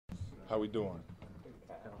How we doing?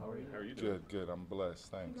 How are you? How are you doing? Good, good. I'm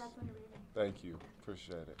blessed. Thanks. Congrats on your rating. Thank you.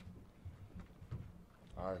 Appreciate it.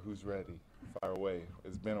 All right, who's ready? Fire away.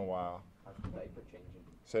 It's been a while. How's the diaper changing?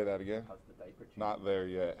 Say that again. How's the diaper changing? Not there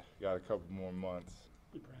yet. Got a couple more months.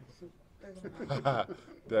 You practicing?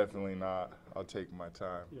 Definitely not. I'll take my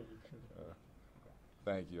time. Yeah, you should.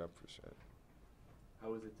 Thank you. I appreciate it.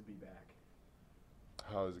 How is it to be back?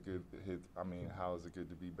 How is it good? How is it good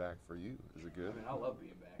to be back for you? Is it good? I mean, I love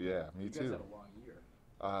being back. Yeah, me you too. You guys had a long year.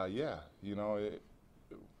 Yeah,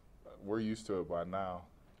 we're used to it by now,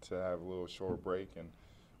 to have a little short break, and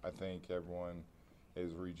I think everyone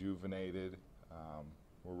is rejuvenated.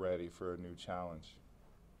 We're ready for a new challenge.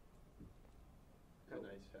 Kind of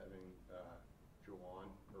nice having Juwan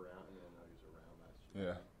around, and I know he was around last year.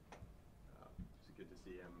 Yeah. It's good to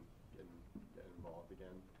see him get involved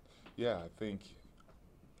again. Yeah, I think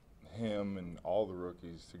him and all the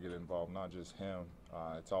rookies to get involved, not just him.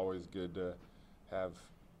 It's always good to have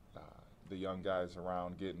the young guys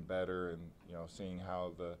around getting better, and seeing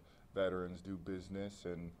how the veterans do business,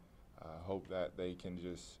 and hope that they can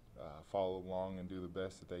just follow along and do the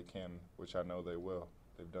best that they can, which I know they will.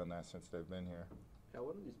 They've done that since they've been here. Now,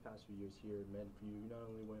 what have these past few years here meant for you? You not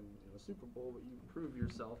only win a Super Bowl, but you proved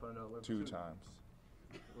yourself. I don't know. Two times.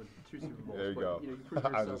 With 2 Super Bowls. There you but, go. You proved I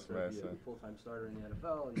yourself just to be a messing. full-time starter in the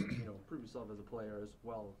NFL, and you proved yourself as a player as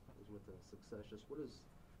well as with the success. Just what is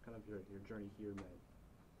kind of your journey here meant?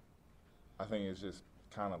 I think it's just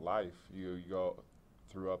kind of life. You go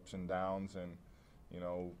through ups and downs, and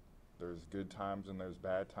there's good times and there's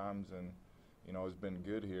bad times, and it's been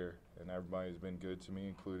good here, and everybody's been good to me,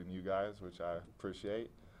 including you guys, which I appreciate.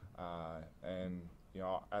 And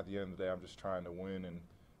at the end of the day, I'm just trying to win and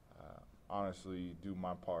honestly do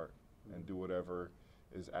my part and do whatever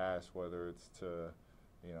is asked, whether it's to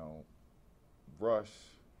rush,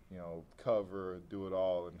 cover, do it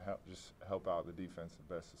all, and help out the defense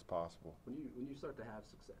the best as possible. When you start to have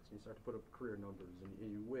success, and you start to put up career numbers,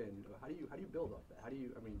 and you win, how do you build off that? How do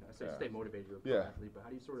you? I say Yeah. stay motivated, you're a pro athlete, but how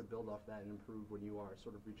do you sort of build off that and improve when you are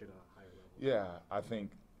sort of reaching a higher level? Yeah, I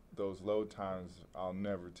think those low times, I'll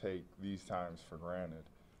never take these times for granted.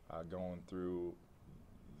 Going through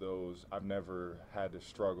those, I've never had to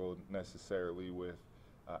struggle necessarily with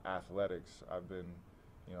athletics. I've been,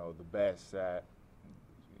 the best at,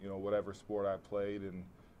 whatever sport I played, and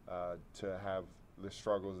to have the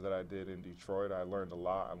struggles that I did in Detroit, I learned a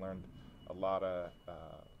lot. I learned a lot of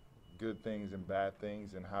good things and bad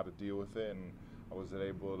things and how to deal with it, and I was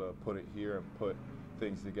able to put it here and put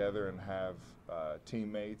things together and have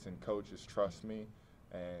teammates and coaches trust me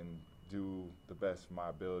and do the best of my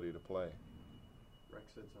ability to play. Rex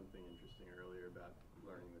said something interesting earlier about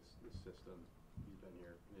learning this system. He's been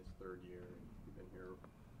here in his 3rd year, and you've been here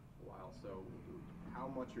a while. So how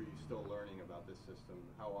much are you still learning about this system?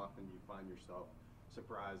 How often do you find yourself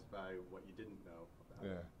surprised by what you didn't know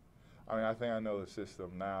about it? I think I know the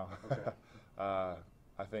system now. Okay.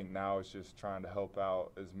 I think now it's just trying to help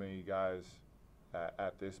out as many guys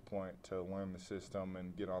at this point to learn the system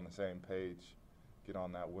and get on the same page, get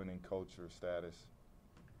on that winning culture status.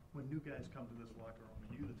 When new guys come to this locker room,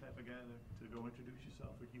 are you the type of guy to go introduce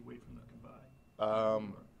yourself, or do you wait for them to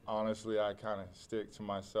come by? Honestly, I kind of stick to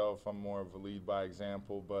myself. I'm more of a lead by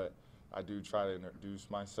example, but I do try to introduce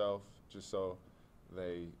myself just so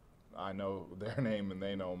I know their name and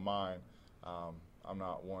they know mine. I'm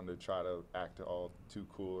not one to try to act all too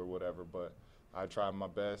cool or whatever, but I try my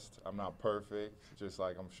best. I'm not perfect, just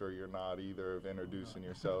like I'm sure you're not either, of introducing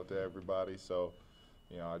yourself to everybody. So,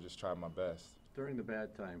 I just try my best. During the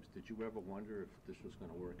bad times, did you ever wonder if this was going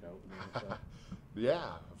to work out in the NFL?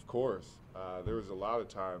 Yeah, of course. There was a lot of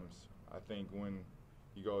times, I think, when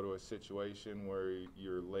you go to a situation where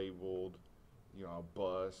you're labeled,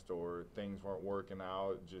 bust, or things weren't working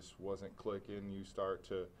out, it just wasn't clicking, you start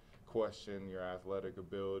to question your athletic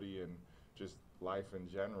ability and just life in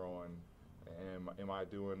general, and am I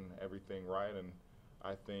doing everything right? And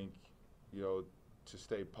I think, to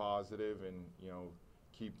stay positive and,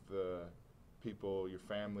 keep the people, your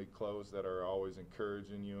family close that are always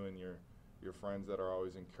encouraging you, and your friends that are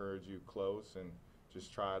always encourage you close, and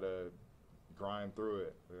just try to grind through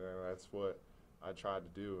it. That's what I tried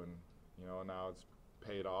to do, and now it's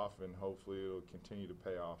paid off, and hopefully it'll continue to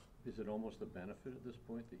pay off. Is it almost a benefit at this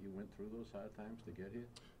point that you went through those hard times to get here?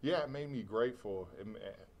 Yeah, it made me grateful.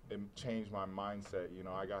 It changed my mindset.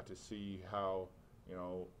 I got to see how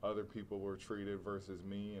other people were treated versus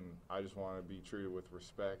me, and I just want to be treated with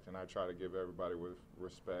respect, and I try to give everybody with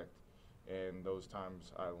respect. And those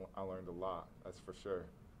times I learned a lot, that's for sure.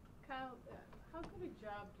 Kyle, how good a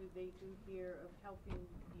job do they do here of helping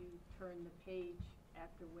you turn the page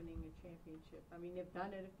after winning a championship? I mean, they've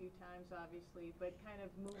done it a few times, obviously, but kind of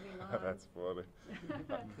moving on. That's funny.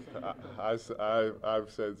 I've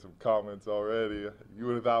said some comments already. You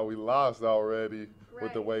would have thought we lost already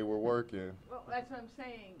with the Right. way we're working. Well, that's what I'm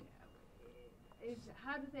saying.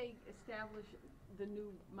 How do they establish the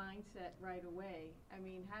new mindset right away? I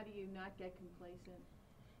mean, how do you not get complacent?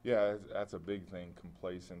 Yeah, that's a big thing,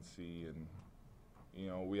 complacency. And, you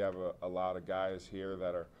know, we have a lot of guys here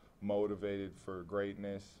that are motivated for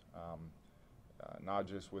greatness, not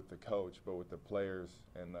just with the coach, but with the players.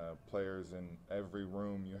 And the players in every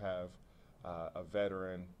room, you have a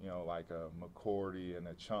veteran, you know, like a McCourty and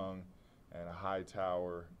a Chung and a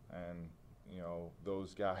Hightower. And, you know,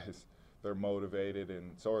 those guys, they're motivated,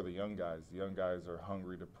 and so are the young guys. The young guys are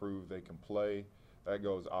hungry to prove they can play. That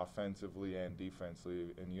goes offensively and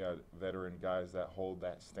defensively, and you have veteran guys that hold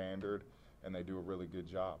that standard, and they do a really good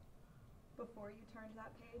job. Before you turned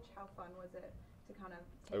that page, how fun was it to kind of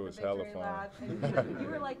It take was the hella victory fun. lap? And you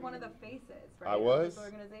were like one of the faces, right? I of was? this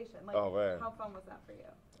organization. Like, Oh, man. how fun was that for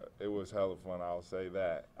you? It was hella fun, I'll say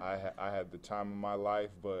that. I had the time of my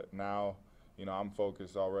life, but now, you know, I'm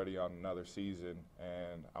focused already on another season,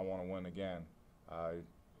 and I want to win again. I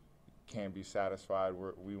can't be satisfied.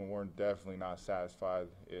 We weren't definitely not satisfied.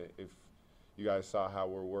 If you guys saw how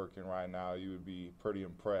we're working right now, you would be pretty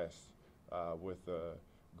impressed with the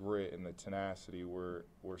grit and the tenacity we're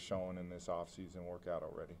showing in this off-season workout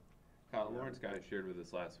already. Kyle, Lawrence kind of shared with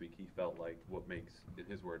us last week, he felt like what makes, in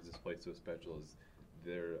his words, this place so special is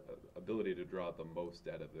their ability to draw the most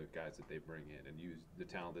out of the guys that they bring in and use the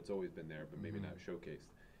talent that's always been there but maybe not showcased.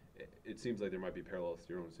 It seems like there might be parallels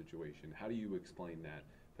to your own situation. How do you explain that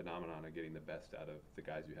phenomenon of getting the best out of the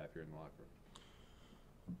guys you have here in the locker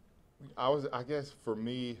room? I guess for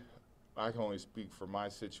me, I can only speak for my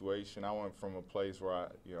situation. I went from a place where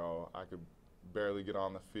I could barely get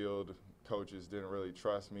on the field. Coaches didn't really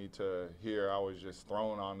trust me, to here I was just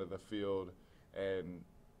thrown onto the field, and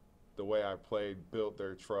the way I played built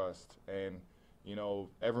their trust. And, you know,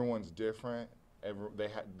 everyone's different.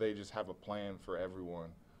 They just have a plan for everyone.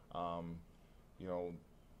 You know,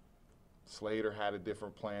 Slater had a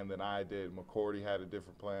different plan than I did. McCourty had a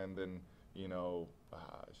different plan than, you know,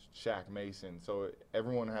 Shaq Mason. So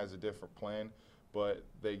everyone has a different plan, but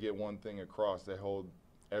they get one thing across. They hold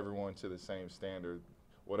everyone to the same standard.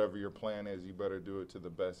 Whatever your plan is, you better do it to the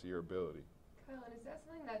best of your ability. Kyle, and is that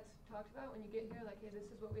something that's talked about when you get here? Like, hey, this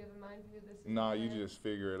is what we have in mind for you, this is No, the you plan? just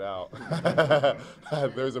figure it out.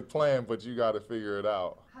 There's a plan, but you got to figure it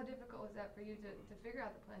out. How difficult was that for you to figure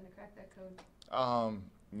out the plan, to crack that code?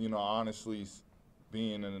 You know, honestly,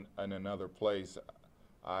 being in another place,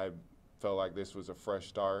 I felt like this was a fresh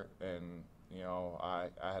start, and, you know, I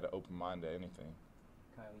had an open mind to anything.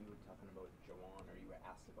 Kyle, you were talking about Jawan, or you were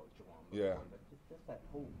asked about Jawan Yeah. before, but just that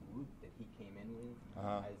whole group that he came in with,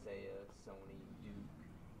 Isaiah, Sony, Duke,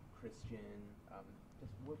 Christian,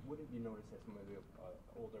 just what did you notice as some of the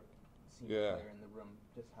older senior player in the room,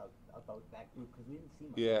 just how about that group, because we didn't see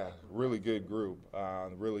much of Yeah, that group really last good year. group,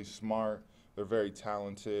 really smart. They're very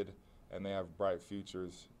talented, and they have bright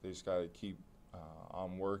futures. They just got to keep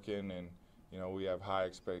on working, and, you know, we have high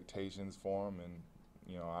expectations for them, and,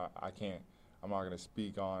 you know, I'm not going to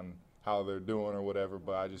speak on how they're doing or whatever,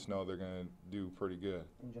 but I just know they're going to do pretty good.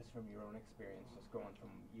 And just from your own experience, just going from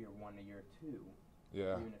year one to year two,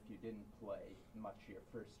 Yeah. even if you didn't play much your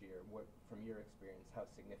first year, from your experience, how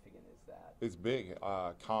significant is that? It's big.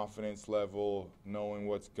 Confidence level, knowing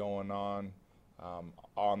what's going on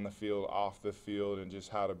the field, off the field, and just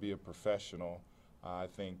how to be a professional. I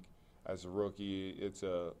think as a rookie,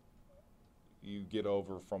 you get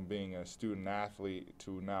over from being a student athlete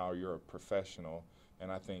to now you're a professional.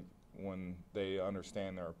 And I think when they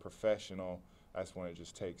understand they're a professional, that's when it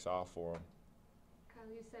just takes off for them. Kyle,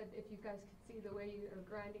 you said if you guys could see the way you are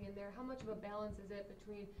grinding in there, how much of a balance is it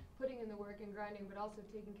between putting in the work and grinding, but also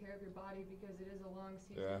taking care of your body, because it is a long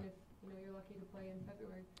season Yeah. if you're lucky to play in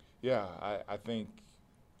February? Yeah, I think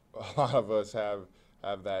a lot of us have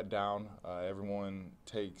that down. Everyone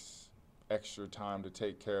takes extra time to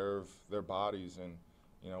take care of their bodies, and,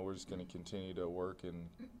 you know, we're just going to continue to work and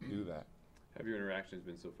do that. How have your interactions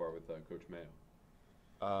been so far with Coach Mayo?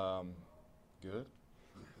 Good.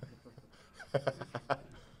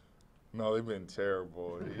 No, they've been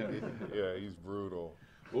terrible. Yeah, he's brutal.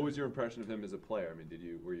 What was your impression of him as a player? I mean,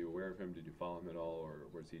 were you aware of him? Did you follow him at all, or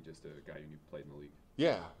was he just a guy you played in the league?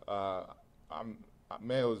 Yeah,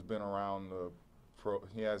 Mayo's been around the pro.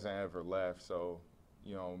 He hasn't ever left, so,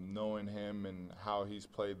 you know, knowing him and how he's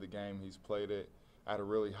played the game, he's played it at a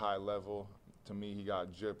really high level. To me, he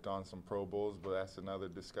got gypped on some Pro Bowls, but that's another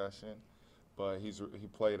discussion. But he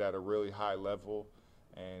played at a really high level,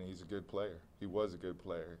 and he's a good player. He was a good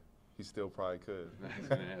player. He still probably could. I was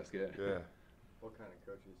gonna ask, yeah. Yeah. What kind of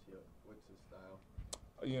coach is he? What's his style?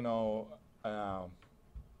 You know,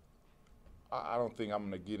 I don't think I'm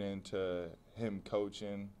going to get into him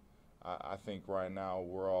coaching. I think right now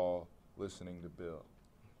we're all listening to Bill.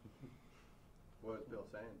 What is Bill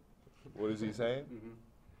saying? What is he saying? Mm-hmm.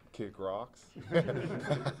 Kick rocks.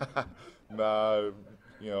 Nah,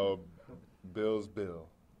 you know, Bill's Bill.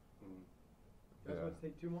 Mm. Yeah.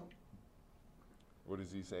 take 2 more? What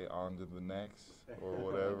does he say? On to the next or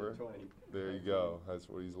whatever. 20. There you go. That's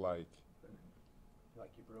what he's like. You like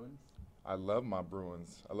your Bruins? I love my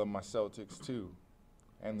Bruins. I love my Celtics too,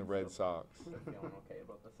 and the Red Sox. Still feeling okay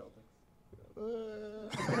about the Celtics?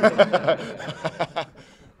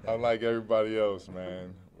 I'm like everybody else,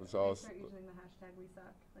 man. Let's all. Start using the hashtag we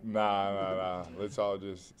suck. Like, Nah. Let's all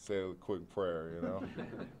just say a quick prayer, you know.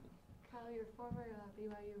 Kyle, your former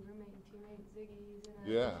BYU roommate and teammate Ziggy, he's in an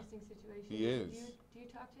Yeah, interesting situation. he is. Do you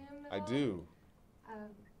talk to him at I all? do.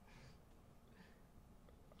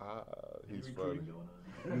 Any He's funny. recruiting going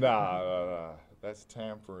on? Nah. That's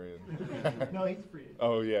tampering. No, he's free.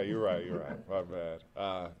 Oh yeah, you're right. My bad.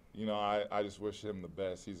 You know, I just wish him the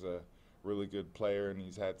best. He's a really good player, and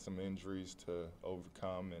he's had some injuries to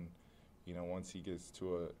overcome. And you know, once he gets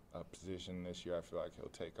to a position this year, I feel like he'll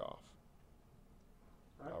take off.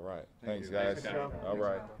 All right. Thank Thanks, you. guys. Thanks, Kyle. All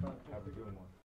right. Have a good one.